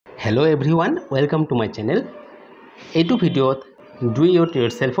Hello everyone, welcome to my channel. এইটো ভিডিঅ'ত do ইউৰ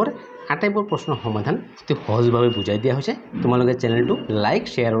yourself-ৰ আটাইবোৰ প্ৰশ্নৰ সমাধান অতি সহজভাৱে বুজাই দিয়া হৈছে। তোমালোকে চেনেলটো লাইক,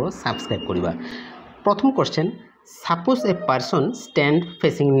 শ্বেয়াৰ আৰু সাবস্ক্ৰাইব কৰিবা। প্ৰথম question, suppose A person stand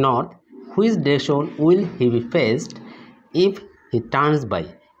fetching north, which direction will he be ফেচড if he টাৰ্নছ বাই।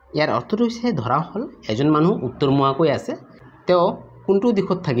 ইয়াৰ অৰ্থটো হৈছে ধৰা হ'ল এজন মানুহ উত্তৰমুৱাকৈ আছে, তেওঁ কোনটো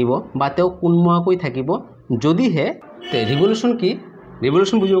দিশত থাকিব বা তেওঁ কোনমুৱাকৈ থাকিব যদিহে ৰিভলিউশ্যন কি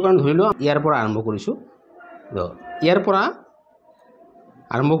ৰিভলিউশ্যন বুজিবৰ কাৰণে ধৰি লোৱা ইয়াৰ পৰা আৰম্ভ কৰিছোঁ। ইয়াৰ পৰা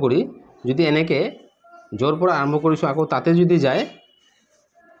আৰম্ভ কৰি যদি এনেকৈ য'ৰ পৰা আৰম্ভ কৰিছোঁ আকৌ তাতে যদি যায়,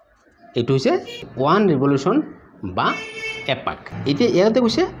 এইটো হৈছে ওৱান ৰিভলিউশ্যন বা এপাক। এতিয়া ইয়াতে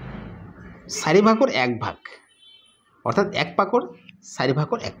কৈছে 4 ভাগৰ 1 ভাগ, অৰ্থাৎ 1 পাকৰ 4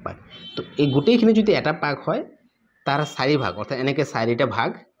 ভাগৰ 1 ভাগ। তো এই গোটেইখিনি যদি এটা পাক হয় তাৰ 4 ভাগ, অৰ্থাৎ এনেকৈ 4টা ভাগ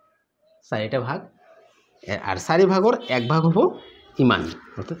আৰ 4 ভাগৰ 1 ভাগ হ'ব ইমান,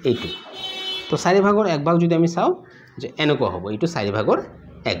 অৰ্থাৎ এইটো। তো 4 ভাগৰ 1 ভাগ যদি আমি চাওঁ যে এনেকুৱা হ'ব, এইটো 4 ভাগৰ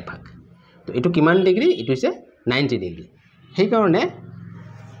 1 ভাগ। তো এইটো কিমান ডিগ্ৰী? এইটো হৈছে 90 ডিগ্ৰী। সেইকাৰণে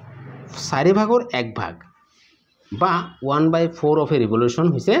 4 ভাগৰ 1 ভাগ বা 1/4 অফ এ ৰিভলিউশ্যন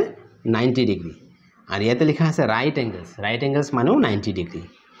হৈছে 90 ডিগ্ৰী। আৰু ইয়াতে লিখা আছে ৰাইট এংগেলছ মানেও 90 ডিগ্ৰী।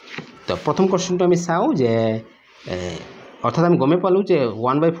 তো প্ৰথম কোৱেশ্চনটো আমি চাওঁ যে অর্থাৎ আমি গমে পালোঁ যে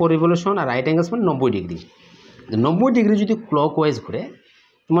 1/4 রিভলিউশন আর রাইট এঙ্গেলস মানে 90 ডিগ্রি। 90 ডিগ্রি যদি ক্লক ওয়াইজ ঘুরে,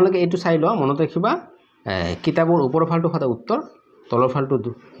 তোমালোকে এইটো চাই লোৱা, মনত ৰাখিবা কিতাপৰ ওপৰৰ ফালটো সদায় উত্তৰ, তলৰ ফালটো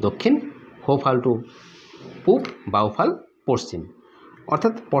দক্ষিণ, সোঁ ফালটো পূব, বাওঁ ফাল পশ্চিম।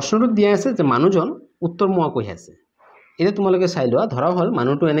 অৰ্থাৎ প্ৰশ্নটোত দিয়া আছে যে মানুহজন উত্তৰমুৱাকৈ আছে। এতিয়া তোমালোকে চাই লোৱা, ধৰা হ'ল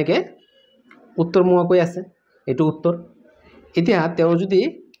মানুহটো এনেকৈ উত্তৰমুৱাকৈ আছে, এইটো উত্তৰ। এতিয়া তেওঁ যদি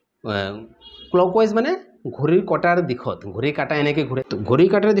ক্লক ওয়াইজ মানে ঘড়ীৰ কটাৰ দিশত, ঘড়ীৰ কাটা এনেকৈ ঘূৰে, ঘড়ীৰ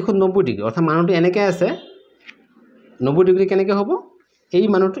কাটাৰ দিশত 90 ডিগ্ৰী, অৰ্থাৎ মানুহটো এনেকৈ আছে। 90 ডিগ্ৰী কেনেকৈ হ'ব? এই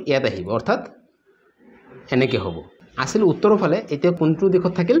মানুহটো ইয়াত আহিব, অৰ্থাৎ এনেকৈ হ'ব। আছিল উত্তৰৰ ফালে, এতিয়া কোনটো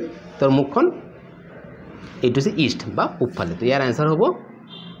দিশত থাকিল? তেওঁৰ মুখখন এইটো হৈছে ইষ্ট বা পূব ফালে। তো ইয়াৰ এনচাৰ হ'ব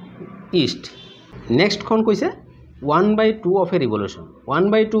ইষ্ট। নেক্সটখন কৈছে 1/2 অফ এ ৰিভলিউশ্যন।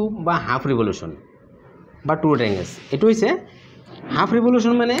 1/2 বা হাফ ৰিভলিউশ্যন বা 2 এংগেলছ। এইটো হৈছে হাফ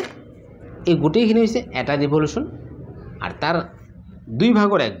ৰিভলিউশ্যন, মানে এই গোটেইখিনি হৈছে এটা ৰিভলিউশন আৰ তাৰ 2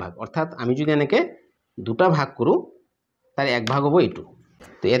 ভাগৰ 1 ভাগ, অৰ্থাৎ আমি যদি এনেকে দুটা ভাগ কৰোঁ তাৰ 1 ভাগ হ'ব এইটো।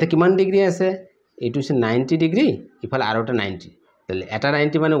 তো ইয়াতে কিমান ডিগ্ৰী আছে? এইটো হৈছে 90 ডিগ্ৰী, ইফালে আৰু এটা 90। তাহলে এটা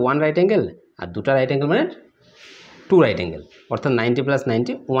 90 মানে 1 রাইট এঙ্গেল আর দুটা রাইট এঙ্গেল মানে 2 রাইট এঙ্গেল, অর্থাৎ 90 +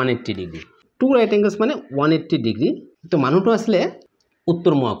 90 180 ডিগ্ৰী। 2 ৰাইট এঙ্গেলস মানে 180 ডিগ্ৰী। তো মানুহটো আসলে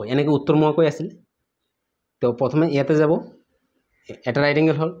উত্তৰমুৱাকৈ, এনেকৈ উত্তৰমুৱাকৈ আছিল। তো প্ৰথমে ইয়াতে যাব, এটা রাইট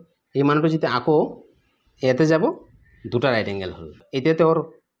এঙ্গেল হ'ল। এই মানুহটো যেতিয়া আকৌ ইয়াতে যাব, দুটা রাইট এঙ্গেল হ'ল। এতিয়া তেওঁৰ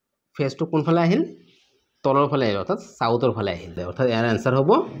ফেচটো কোনফালে আহিল? তলৰ ফালে আহিল, অৰ্থাৎ সাউথৰ ফালে আহিল, অৰ্থাৎ ইয়াৰ এনচাৰ হ'ব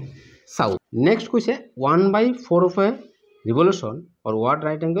সাউথ। নেক্সট কৈছে 1/4 of A revolution or what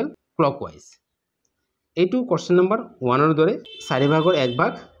right angle clock wise. এইটো কোৱেশ্চন নম্বৰ 1ৰ দৰে 4 ভাগৰ 1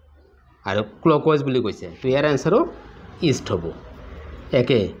 ভাগ আৰু ক্লক ওয়াইজ বুলি কৈছে। তো ইয়াৰ এনচাৰো ইষ্ট হ'ব,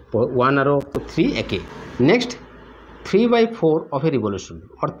 একে 1 আৰু 3 একে। Next 3/4 of A ৰিভলিউশন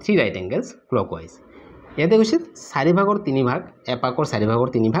or 3 right angles clockwise. ইয়াতে কৈছে 4 ভাগৰ 3 ভাগ, এপাকৰ 4 ভাগৰ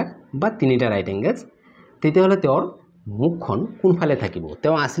 3 ভাগ বা 3টা ৰাইট এঙ্গেলস। তেতিয়াহ'লে তেওঁৰ মুখখন কোনফালে থাকিব?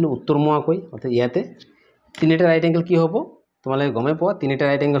 তেওঁ আছিল উত্তৰমুৱাকৈ, অৰ্থাৎ ইয়াতে 3টা ৰাইট এঙ্গেল কি হ'ব? তোমালোকে গমে পোৱা 3টা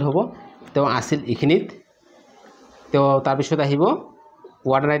ৰাইট এঙ্গেল হ'ব। তেওঁ আছিল এইখিনিত, তেওঁ তাৰপিছত আহিব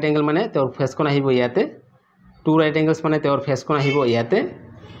 1 ৰাইট এঙ্গেল মানে তেওঁৰ ফেচখন আহিব ইয়াতে, 2 ৰাইট এঙ্গেলস মানে তেওঁৰ ফেচখন আহিব ইয়াতে,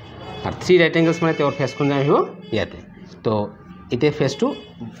 আৰ 3 ৰাইট এঙ্গেলস মানে তেওঁৰ ফেচখন আহিব ইয়াতে। তো এতিয়া ফেচটো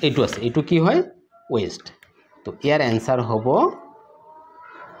এইটো আছে, এইটো কি হয়? ওয়েস্ট। তো ইয়াৰ এনচাৰ হ'ব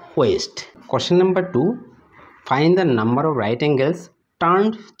West. Question number 2, find the number of right angles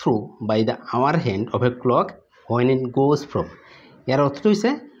টাৰ্নড through by the hour hand of A clock when it goes from. ইয়াৰ অৰ্থটো হৈছে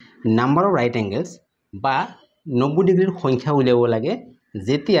নাম্বাৰ অফ ৰাইট এঙ্গেলস বা 90 ডিগ্ৰীৰ সংখ্যা উলিয়াব লাগে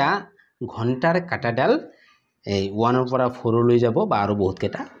যেতিয়া ঘণ্টাৰ কাটাডাল এই 1ৰ পৰা 4লৈ যাব, বা আৰু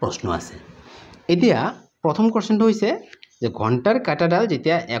বহুতকেইটা প্ৰশ্ন আছে। এতিয়া প্ৰথম কোৱেশ্চনটো হৈছে যে ঘণ্টাৰ কাটাডাল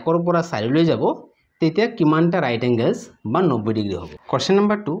যেতিয়া 1ৰ পৰা 4লৈ যাব তেতিয়া কিমানটা ৰাইট এঙ্গেলস বা 90 ডিগ্ৰী হ'ব। Question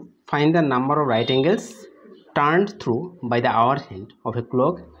number 2, find the number of right angles টাৰ্নড through by the hour hand of A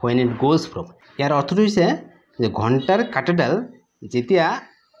clock when it goes from. ইয়াৰ অৰ্থটো হৈছে যে ঘণ্টাৰ কাটাডাল যেতিয়া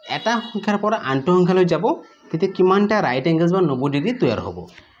এটা সংখ্যাৰ পৰা আনটো সংখ্যালৈ যাব তেতিয়া কিমানটা ৰাইট এঙ্গেলস বা 90 ডিগ্ৰী তৈয়াৰ হ'ব।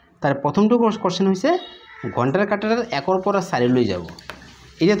 তাৰ প্ৰথমটো কোৱেশ্চন হৈছে ঘণ্টাৰ কাটাডাল 1ৰ পৰা 4লৈ যাব।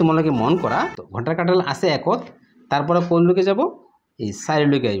 এতিয়া তোমালোকে মন কৰা, ঘণ্টাৰ কাটাডাল আছে 1ত, তাৰ পৰা ক'লৈকে যাব? এই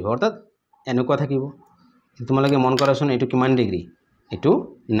 4লৈকে আহিব, অৰ্থাৎ এনেকুৱা থাকিব। তোমালোকে মন কৰাচোন, এইটো কিমান ডিগ্ৰী? এইটো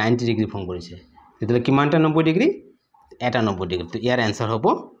 90 ডিগ্ৰী ফৰ্ম কৰিছে। তেতিয়াহ'লে কিমানটা 90 ডিগ্ৰী? এটা 90 ডিগ্ৰী। তো ইয়াৰ এনচাৰ হ'ব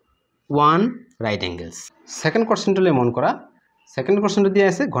 1 right angles second question to le mon kora second question to dia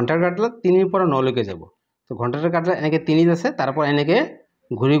ase ঘন্টাৰ কাটলা 3 পৰা 9 লৈকে যাব তো ঘন্টাৰ কাটলা এনেকে 3 আছে তারপর এনেকে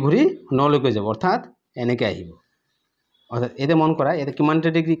ঘুরি ঘুরি 9 লৈকে যাব অর্থাৎ এনেকে আহিব অর্থাৎ এতে মন করা এতে কিমানটা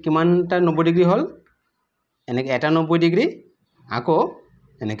ডিগ্রি কিমানটা 90 ডিগ্রি হল এনেকে এটা 90 ডিগ্রি আকো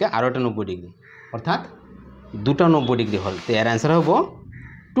এনেকে আৰু এটা 90 ডিগ্রি অর্থাৎ দুটা 90 ডিগ্রি হল তো এর आंसर হবো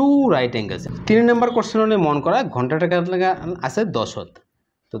 2 রাইট অ্যাঙ্গেলস 3 নাম্বার কোশ্চেনলে মন করা ঘন্টাটা কাটলা আছে 10 হত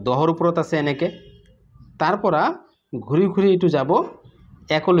তো 10 এর উপরত আছে এনেকে তারপরা ঘুরি ঘুরি এটু যাব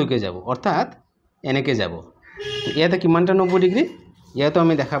একলৈকে যাব অর্থাৎ এনেকে যাব তো ইয়াতে কিমানটা 90 ডিগ্রি ইয়াতে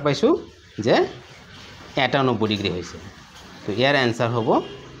আমি দেখা পাইছো যে এটা 90 ডিগ্রি হইছে তো ইয়ার आंसर হবো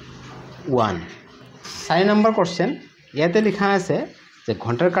 1 4 নাম্বার কোশ্চেন ইয়াতে লেখা আছে যে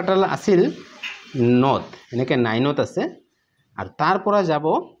ঘন্টার কাটাল আছিল নট এনেকে 9 ত আছে আর তারপরা যাব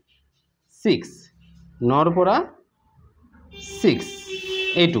 6 নর পরা 6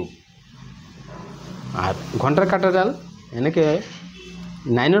 এইটু আর ঘন্টার কাটাল এনেকে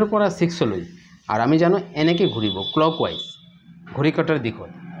 9 এর পরা 6 লই আর আমি জানো এনেকে ঘুরিব ক্লকওয়াইজ ঘড়ি কাটার দিকত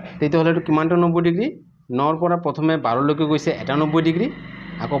তেইতে হলে এটু কিমানটা 90 ডিগ্রি নর পরা প্রথমে 12 লৈকে গৈছে এটা 90 ডিগ্রি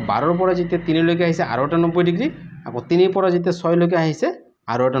আকো 12 এর পরা যেতে 3 লৈকে আইছে আর ওটা 90 ডিগ্রি আকো 3 এর পরা যেতে 6 লৈকে আইছে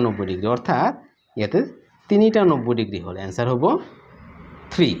আর ওটা 90 ডিগ্রি অর্থাৎ ইয়াতে তিনটা 90 ডিগ্রি হল आंसर হবো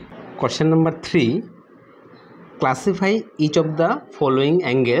 3 question number 3 classify is of the following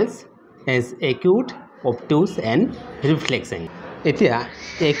angles as acute obtuse and reflex angle এতিয়া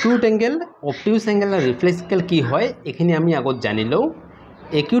acute angle obtuse angle আর reflex angle কি হয় এখানে আমি আগত জানিলো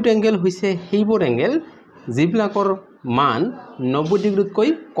acute angle হইছে হেইবোৰ angle যিবিলাকৰ মান 90 ডিগ্ৰীতকৈ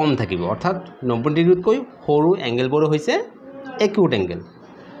কম থাকিব অৰ্থাৎ 90 ডিগ্ৰীতকৈ সৰু angle হইছে acute angle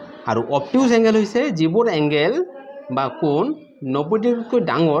আৰু obtuse angle হইছে যিবোৰ angle বা কোণ 90 ডিগ্ৰীতকৈ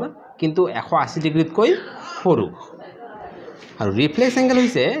ডাঙৰ কিন্তু 180 ডিগ্ৰীতকৈ সৰু আৰ ৰিফ্লেক্স অ্যাঙ্গেল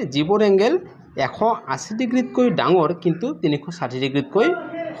হইছে যিবোৰ অ্যাঙ্গেল 180 ডিগ্ৰীতকৈ ডাঙৰ কিন্তু 360 ডিগ্ৰীতকৈ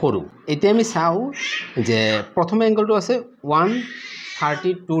সৰু এতিয়া আমি চাও যে প্ৰথম অ্যাঙ্গেলটো আছে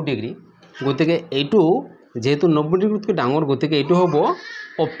 132 ডিগ্ৰী গতিকে এইটো যেহেতু 90 ডিগ্ৰীতকৈ ডাঙৰ গতিকে এইটো হ'ব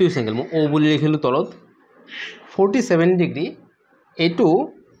অবটিউস অ্যাঙ্গেল মই ও বুলি লিখিলো তলত 47 ডিগ্ৰী এইটো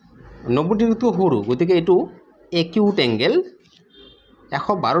 90 ডিগ্ৰীতকৈ সৰু গতিকে এইটো একিউট অ্যাঙ্গেল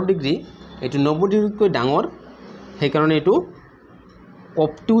 112 ডিগ্ৰী এইটো 90 ডিগ্ৰীতকৈ ডাঙৰ সেই কাৰণে এইটো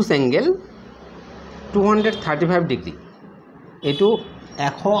obtuse angle 235 ডিগ্ৰী এইটো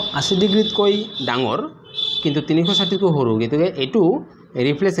 180 ডিগ্ৰীতকৈ ডাঙৰ কিন্তু 360 কৈ সৰু গতিকে এইটো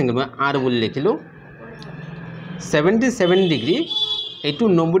ৰিফ্লেক্স অ্যাঙ্গেল মই আৰ বুলি লিখিলো 77 ডিগ্ৰী এইটো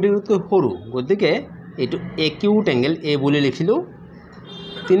 90 ডিগ্ৰীতকৈ সৰু গতিকে এইটো একিউট অ্যাঙ্গেল এ বুলি লিখিলো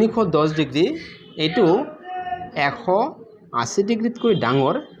 310 ডিগ্ৰী এইটো 180 ডিগ্ৰীতকৈ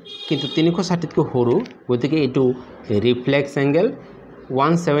ডাঙৰ কিন্তু 360 কৈ সৰু গতিকে এইটো ৰিফ্লেক্স অ্যাঙ্গেল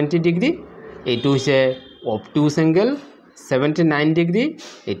 170 ডিগ্ৰী এইটো হৈছে obtuse অ্যাঙ্গেল 79 ডিগ্ৰী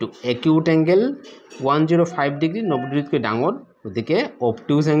এইটো acute অ্যাঙ্গেল 105 ডিগ্ৰী 90 ডিগ্ৰীতকৈ ডাঙৰ গতিকে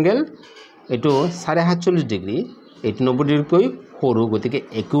obtuse অ্যাঙ্গেল এইটো 47 ডিগ্ৰী এইটো 90 ডিগ্ৰীতকৈ সৰু গতিকে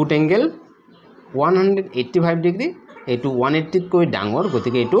acute অ্যাঙ্গেল 185 ডিগ্ৰী এইটো 180 তকৈ ডাঙৰ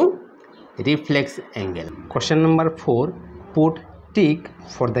গতিকে এইটো reflex angle question number 4 put tick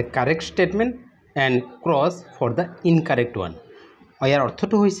for the correct statement and cross for the incorrect one ইয়াৰ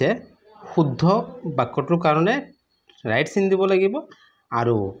অৰ্থটো হৈছে শুদ্ধ বাক্যটোৰ কাৰণে ৰাইট চিন দিব লাগিব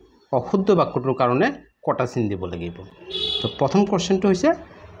আৰু অশুদ্ধ বাক্যটোৰ কাৰণে কটা চিন দিব লাগিব তো প্ৰথম কোশ্চেনটো হৈছে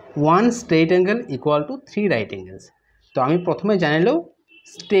one straight angle equal to 3 right angles তো আমি প্ৰথমে জানিলো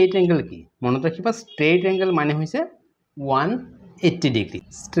straight angle কি মনত ৰাখিবা straight angle মানে হৈছে 180 ডিগ্ৰী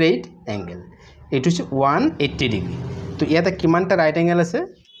straight angle এটো হৈছে 180 ডিগ্ৰী তো ইয়াতে কিমানটা ৰাইট অ্যাঙ্গেল আছে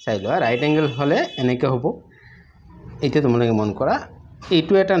চাই লোৱা ৰাইট অ্যাঙ্গেল হলে এনেকে হ'ব এটা তোমালোকে মন কৰা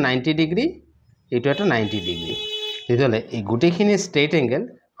এইটো এটা 90 ডিগ্ৰী এইটো এটা 90 ডিগ্ৰী তেতিয়ালে এই গুটেখিনি স্ট্ৰেইট অ্যাঙ্গেল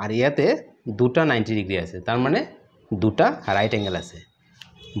আৰ ইয়াতে দুটা 90 ডিগ্ৰী আছে তার মানে দুটা রাইট অ্যাঙ্গেল আছে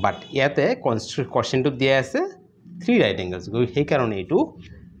বাট ইয়াতে কোশ্চেনটো দিয়া আছে 3 রাইট অ্যাঙ্গেলস সেই কারণে এইটো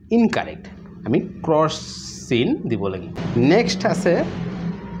ইনকারেক্ট আমি ক্রস চিন দিব লাগিব নেক্সট আছে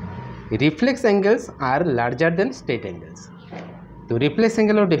reflex angles are larger then straight angles তো রিফ্লেক্স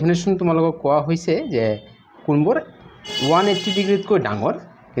অ্যাঙ্গেলৰ ডেফিনেশন তোমালোকক কোৱা হৈছে যে কোনবোৰ 180 ডিগ্ৰীতকৈ ডাঙৰ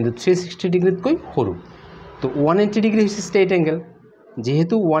কিন্তু 360 ডিগ্ৰীতকৈ সৰু তো 180 ডিগ্ৰী হৈছে স্ট্ৰেট অ্যাঙ্গেল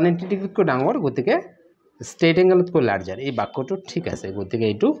যেহেতু 180 ডিগ্ৰীতকৈ ডাঙৰ গতিকে স্ট্রেট অ্যাঙ্গেলতকৈ লার্জার এই বাক্যটো ঠিক আছে গতিকে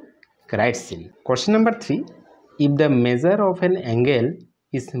এইটো রাইট চিন question number 3 if the measure of an angle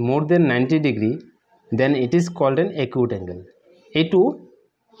is more than 90 degree then it is called an acute angle এইটো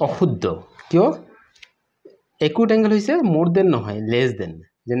অশুদ্ধ কিয় acute angle হৈছে more than নহয় less than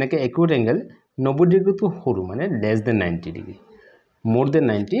যেনেকৈ acute angle 90 ডিগ্ৰীতকৈ সৰু মানে less than 90 degree more than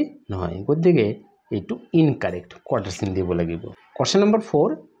 90 নহয় গতিকে এইটো ইনকাৰেক্ট কোয়াৰ্টাৰ চিন দিব লাগিব question number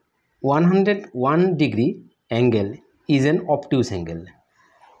 4 101 degree angle is an অবটিউজ angle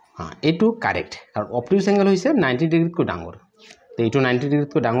এইটো কাৰেক্ট কাৰণ অবটিউজ এংগেল হৈছে 90 ডিগ্ৰীতকৈ ডাঙৰ তো এইটো 90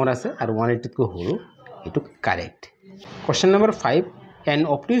 ডিগ্ৰীতকৈ ডাঙৰ আছে আৰু 180 তকৈ সৰু এইটো correct question number 5 N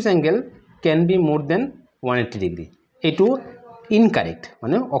অবটিউজ angle can be মোৰ দেন 180 ডিগ্ৰী এইটো ইনকাৰেক্ট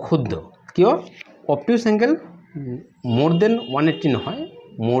মানে অশুদ্ধ কিয় অবটিউজ এংগেল মোৰ দেন 180 নহয়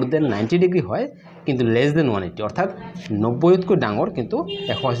মোৰ দেন 90 ডিগ্ৰী হয় কিন্তু লেস দেন 180 অৰ্থাৎ 90 তকৈ ডাঙৰ কিন্তু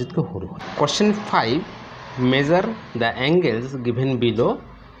 180 তকৈ সৰু হয় question 5 measure the angles given বিলো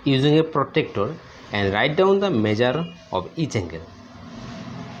using a protractor and write down the measure of each angle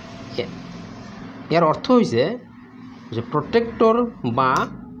ইয়াৰ অৰ্থ হৈছে যে প্ৰটেক্টৰ বা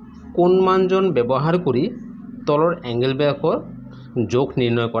কোণমানজন ব্যৱহাৰ কৰি তলৰ এংগেল বিলাকৰ যোগ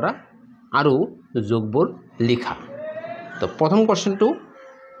নিৰ্ণয় কৰা আৰু যোগবোৰ লিখা তো প্ৰথম কোশ্চেনটো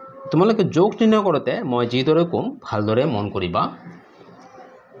তোমালোকে যোগ নিৰ্ণয় কৰোতে মই যিদৰে কম ভালদৰে মন কৰিবা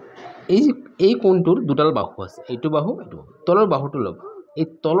এই কোণটোৰ দুটাল বাহু আছে এইটো বাহু এইটো তলৰ বাহুটো লগ এই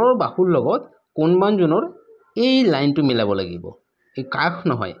তলৰ বাহুৰ লগত কোণমানজনৰ এই লাইনটো মিলাব লাগিব এই কাষ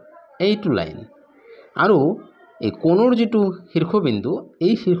নহয় এইটো লাইন আৰু এই কোণৰ যেটো শীৰ্ষবিন্দু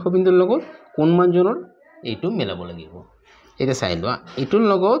এই শীৰ্ষবিন্দুৰ লগত কোণমানজনৰ এইটো মিলাব লাগিব এটা চাই লোৱা এইটোৰ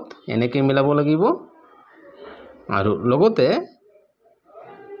লগত এনেকৈ মিলাব লাগিব আৰু লগতে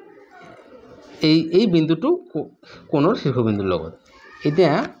এই বিন্দুটো কোণৰ শীৰ্ষবিন্দুৰ লগত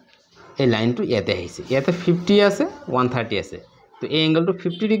এতিয়া এই লাইনটো ইয়াতে আহিছে ইয়াতে 50 আছে 130 আছে তো এই এংগেলটো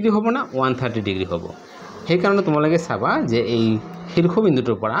 50 ডিগ্ৰী হ'ব না 130 ডিগ্ৰী হ'ব সেই কাৰণে তোমালোকে চাবা যে এই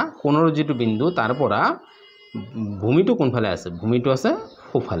শীৰ্ষবিন্দুটোৰ পৰা কোণৰ যেটো বিন্দু তাৰ পৰা ভূমিটো কোনফালে আছে ভূমিটো আছে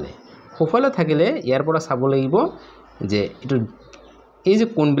সোঁফালে থাকিলে ইয়াৰ পৰা চাব লাগিব যে এটো এই যে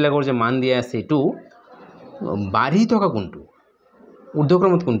কোণবিলাকৰ যে মান দিয়া আছে এটো বাঢ়ি থকা কোণটো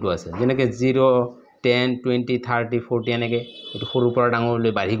ঊৰ্ধ্বক্ৰমত কোণটো আছে যেনেকৈ 0 10 20 30 40 এনেকৈ এটো সৰুৰ পৰা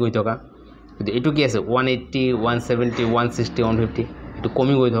ডাঙৰলৈ বাঢ়ি গৈ থকা কিন্তু এটো কি আছে 180 170 160 150 এটো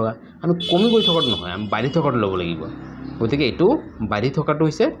কমি গৈ থকা আমি কমি গৈ থকাটো নহয় আমি বাঢ়ি থকাটো ল'ব লাগিব গতিকে এটো বাঢ়ি থকাটো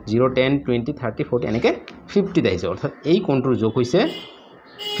হৈছে 0 10 20 30 40 এনেকৈ 50 আহিছে অৰ্থাৎ এই কোণটোৰ যোগ হৈছে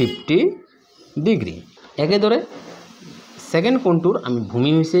 50 ডিগ্ৰী একেদৰে সেকেন্ড কোণটোৰ আমি ভূমি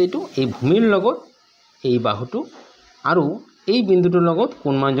হৈছে এটো এই ভূমিৰ লগত এই বাহুটো আৰু এই বিন্দুটোৰ লগত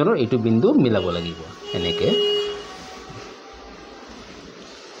কোণমানজনৰ এইটো বিন্দু মিলাব লাগিব এনেকৈ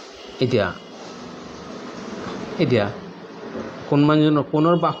এতিয়া কোণমানজনৰ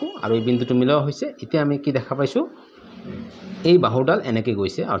কোণৰ বাহু আৰু এই বিন্দুটো মিলোৱা হৈছে এতিয়া আমি কি দেখা পাইছো এই বাহুডাল এনেকৈ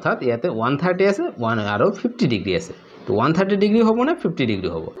গৈছে অৰ্থাৎ ইয়াতে 130 আছে আৰু 50 ডিগ্ৰী আছে তো 130 ডিগ্ৰী হ'ব না 50 ডিগ্ৰী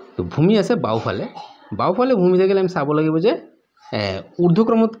হ'ব তো ভূমি আছে বাহুফালে ভূমি থাকিলে আমি চাব লাগিব যে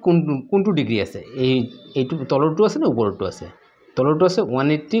ঊৰ্ধ্বক্ৰমত কোনটো ডিগ্ৰী আছে এইটো তলৰটো আছে না ওপৰটো আছে তলৰটো আছে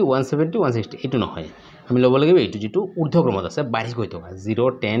 180 170 160 এইটো নহয় আমি ল'ব লাগিব এইটো যেটো ঊৰ্ধ্বক্ৰমত আছে বাঢ়ি গৈ থকা 0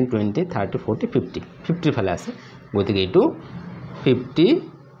 10 20 30 40 50 50 ফালে আছে গতিকে এইটো 50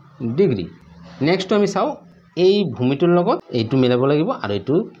 ডিগ্ৰী নেক্সট আমি চাও এই ভূমিটোৰ লগত এইটো মিলাব লাগিব আৰু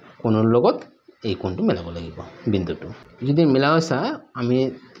এইটো কোণৰ লগত এই কোণটো মিলাব লাগিব বিন্দুটো যদি মিলাওছা আমি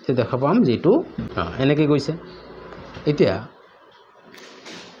দেখা পাম যে এইটো এনেকৈ গৈছে এতিয়া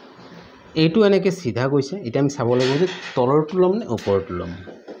এইটো এনেকৈ সিধা গৈছে এটা আমি চাব লাগিব যে তলৰটো লম নে ওপৰটো লম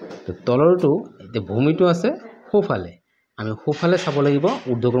তো তলৰটো এতিয়া ভূমিটো আছে সোঁফালে আমি সোঁফালে চাব লাগিব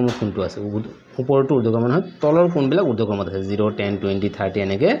ঊৰ্ধ্বক্ৰমত কোণটো আছে ওপৰটো ঊৰ্ধ্বক্ৰমত নহয় তলৰ কোণবিলাক ঊৰ্ধ্বক্ৰমত আছে 0 10 20 30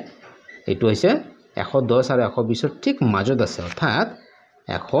 এনেকৈ এইটো হৈছে 110 আৰু 120 ঠিক মাজত আছে অৰ্থাৎ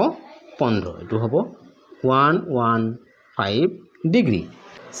 115 এইটো হ'ব 115 ডিগ্ৰী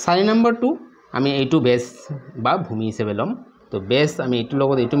 4 নম্বৰটো আমি এইটো বেস বা ভূমি হিচাপে লম তো বেস আমি এইটো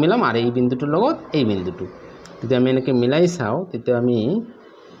লগত এইটো মিলাম আৰু এই বিন্দুটোৰ লগত এই বিন্দুটো যদি আমি এনেকৈ মিলাই চাও তেতিয়া আমি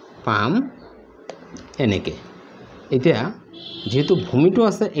পাম এনেকৈ এতিয়া যেহেতু ভূমিটো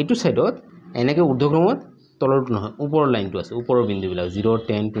আছে এইটো সাইডত এনেকৈ ঊৰ্ধ্বক্ৰমত তলৰটো নহয় ওপৰৰ লাইনটো আছে ওপৰৰ বিন্দুবিলাক 0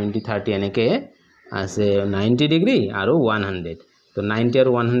 10 20 30 এনেকৈ আছে 90 ডিগ্ৰী আৰু 100 তো 90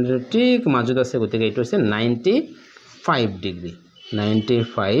 আৰু 100 ঠিক মাজত আছে গতিকে এইটো হৈছে 95 ডিগ্ৰী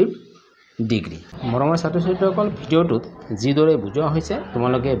 95 ডিগ্ৰী মৰমৰ ছাত্ৰ-ছাত্ৰীসকল ভিডিঅ'টোত যিদৰে বুজোৱা হৈছে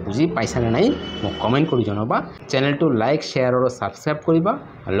তোমালোকে বুজি পাইছানে নাই মোক কমেন্ট কৰি জনাবা চেনেলটো লাইক শেয়াৰ আৰু সাবস্ক্ৰাইব কৰিবা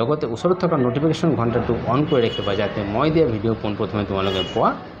আৰু লগতে ওচৰত থকা নটিফিকেশ্যন ঘণ্টাটো অন কৰি ৰাখিবা যাতে মই দিয়া ভিডিঅ' পোনপ্ৰথমে তোমালোকে পোৱা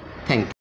থ্যাংক ইউ